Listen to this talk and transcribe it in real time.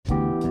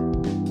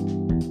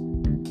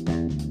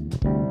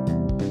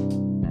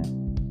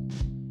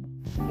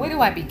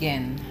do I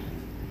begin?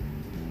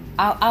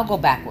 I'll go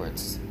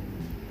backwards.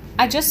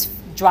 I just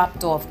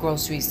dropped off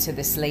groceries to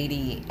this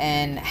lady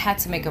and had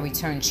to make a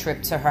return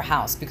trip to her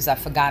house because I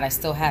forgot I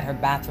still had her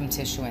bathroom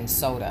tissue and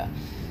soda.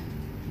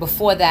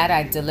 Before that,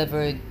 I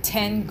delivered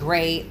 10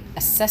 gray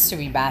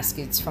accessory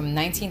baskets from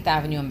 19th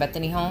Avenue in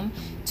Bethany Home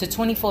to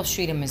 24th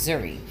Street in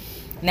Missouri.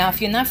 Now, if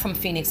you're not from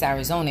Phoenix,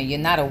 Arizona, you're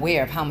not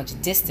aware of how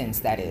much distance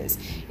that is.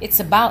 It's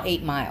about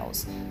 8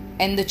 miles.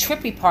 And the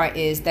trippy part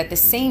is that the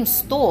same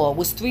store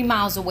was 3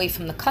 miles away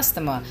from the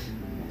customer,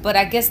 but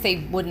I guess they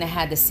wouldn't have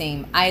had the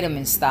same item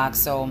in stock,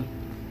 so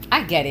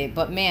I get it.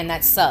 But man,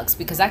 that sucks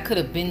because I could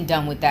have been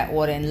done with that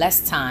order in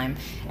less time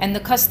and the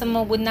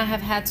customer would not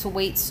have had to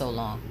wait so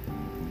long.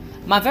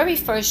 My very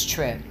first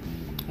trip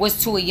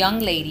was to a young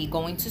lady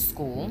going to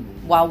school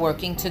while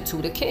working to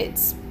tutor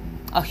kids,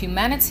 a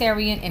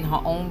humanitarian in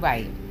her own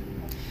right.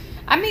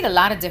 I meet a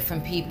lot of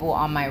different people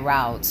on my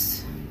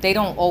routes. They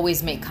don't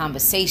always make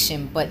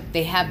conversation, but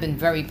they have been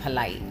very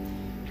polite.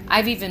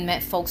 I've even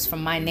met folks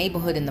from my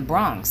neighborhood in the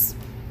Bronx.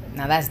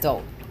 Now that's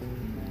dope.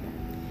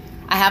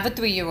 I have a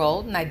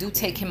 3-year-old and I do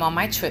take him on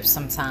my trips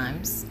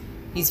sometimes.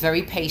 He's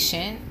very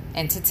patient,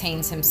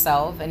 entertains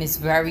himself, and is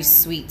very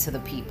sweet to the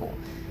people.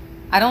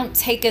 I don't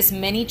take as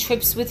many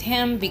trips with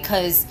him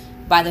because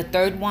by the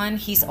 3rd one,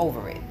 he's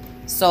over it.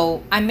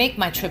 So I make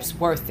my trips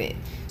worth it.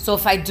 So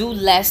if I do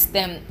less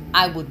than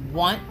I would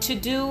want to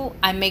do,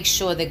 I make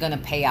sure they're gonna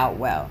pay out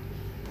well.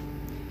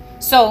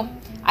 So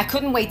I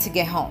couldn't wait to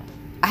get home.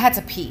 I had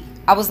to pee.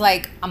 I was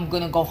like, I'm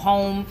gonna go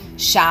home,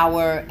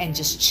 shower, and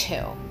just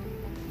chill.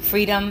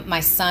 Freedom,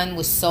 my son,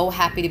 was so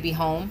happy to be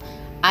home.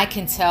 I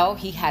can tell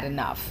he had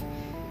enough.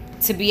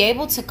 To be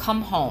able to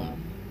come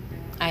home,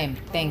 I am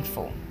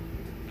thankful.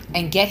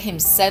 And get him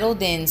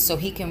settled in so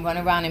he can run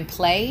around and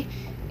play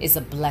is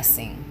a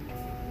blessing.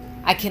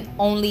 I can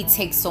only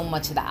take so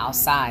much of the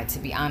outside, to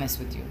be honest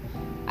with you.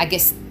 I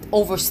get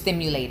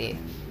overstimulated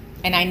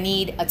and I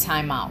need a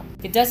timeout.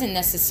 It doesn't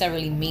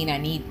necessarily mean I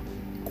need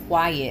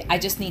quiet. I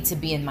just need to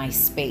be in my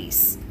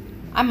space.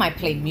 I might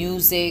play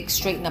music,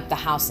 straighten up the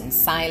house in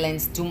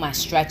silence, do my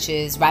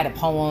stretches, write a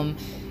poem.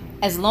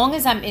 As long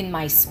as I'm in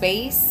my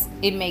space,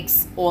 it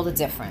makes all the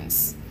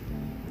difference.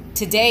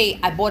 Today,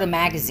 I bought a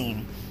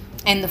magazine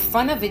and the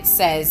front of it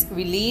says,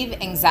 "Relieve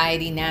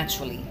anxiety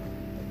naturally."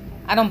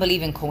 I don't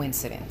believe in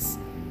coincidence.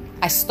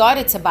 I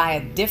started to buy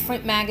a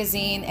different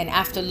magazine, and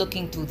after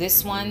looking through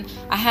this one,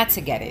 I had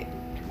to get it.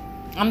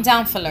 I'm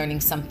down for learning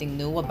something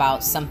new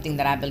about something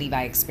that I believe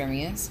I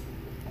experience.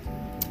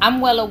 I'm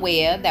well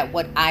aware that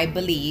what I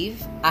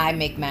believe, I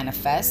make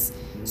manifest,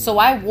 so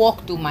I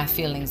walk through my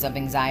feelings of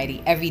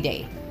anxiety every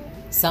day.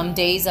 Some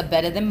days are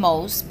better than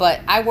most,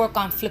 but I work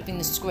on flipping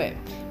the script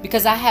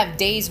because I have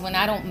days when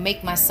I don't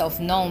make myself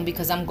known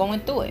because I'm going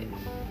through it.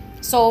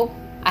 So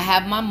I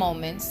have my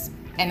moments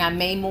and I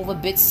may move a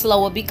bit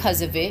slower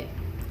because of it,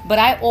 but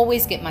I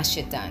always get my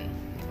shit done,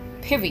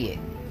 period.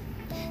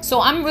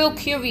 So I'm real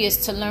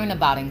curious to learn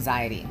about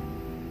anxiety.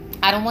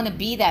 I don't want to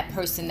be that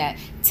person that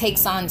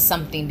takes on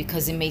something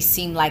because it may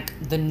seem like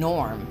the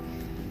norm.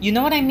 You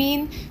know what I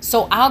mean?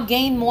 So I'll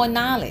gain more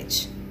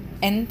knowledge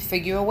and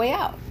figure a way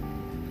out.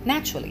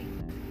 Naturally.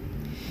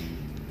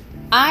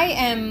 I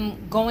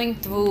am going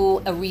through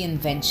a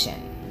reinvention,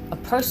 a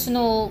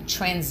personal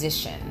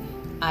transition.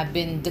 I've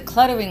been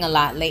decluttering a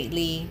lot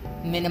lately,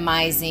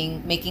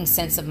 minimizing, making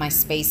sense of my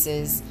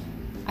spaces.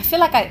 I feel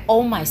like I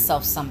owe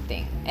myself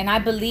something, and I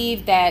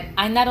believe that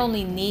I not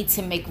only need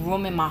to make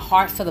room in my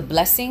heart for the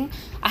blessing,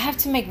 I have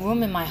to make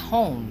room in my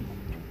home,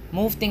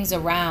 move things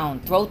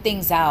around, throw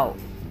things out,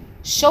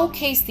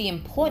 showcase the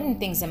important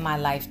things in my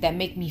life that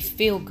make me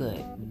feel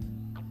good.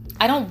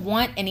 I don't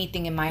want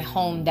anything in my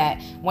home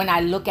that when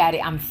I look at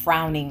it, I'm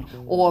frowning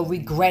or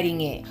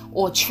regretting it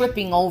or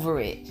tripping over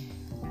it.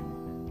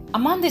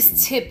 I'm on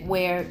this tip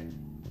where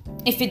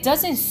if it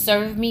doesn't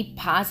serve me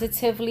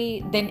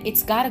positively, then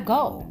it's gotta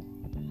go.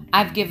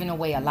 I've given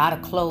away a lot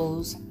of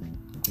clothes,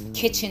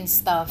 kitchen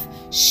stuff,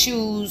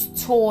 shoes,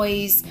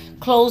 toys,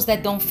 clothes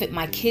that don't fit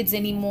my kids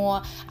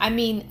anymore. I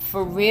mean,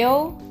 for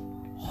real,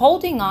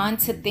 holding on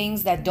to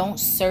things that don't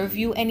serve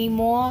you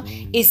anymore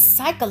is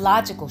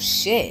psychological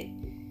shit.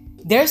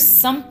 There's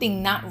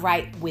something not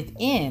right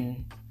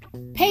within.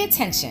 Pay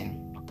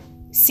attention.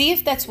 See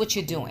if that's what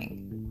you're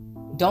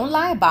doing. Don't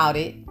lie about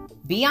it.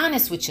 Be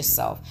honest with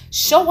yourself.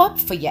 Show up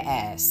for your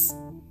ass.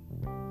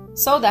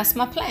 So that's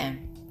my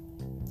plan.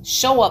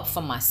 Show up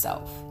for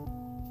myself.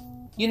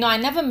 You know, I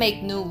never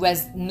make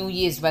New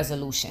Year's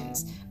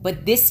resolutions,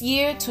 but this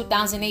year,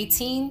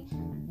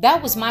 2018,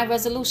 that was my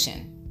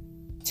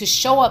resolution, to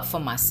show up for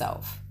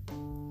myself.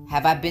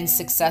 Have I been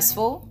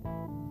successful?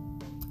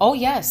 Oh,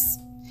 yes.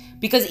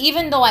 Because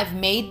even though I've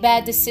made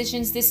bad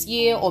decisions this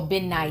year or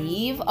been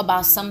naive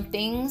about some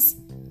things,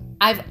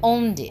 I've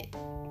owned it.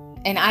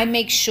 And I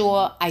make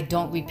sure I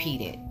don't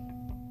repeat it.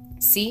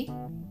 See?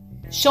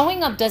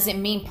 Showing up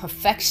doesn't mean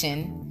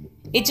perfection.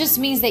 It just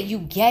means that you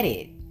get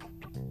it.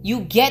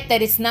 You get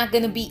that it's not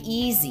going to be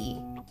easy.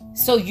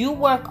 So you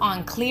work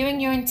on clearing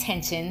your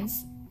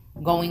intentions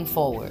going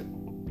forward.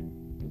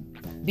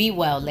 Be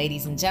well,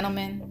 ladies and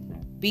gentlemen.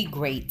 Be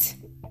great.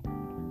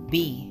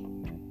 Be.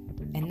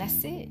 And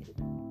that's it.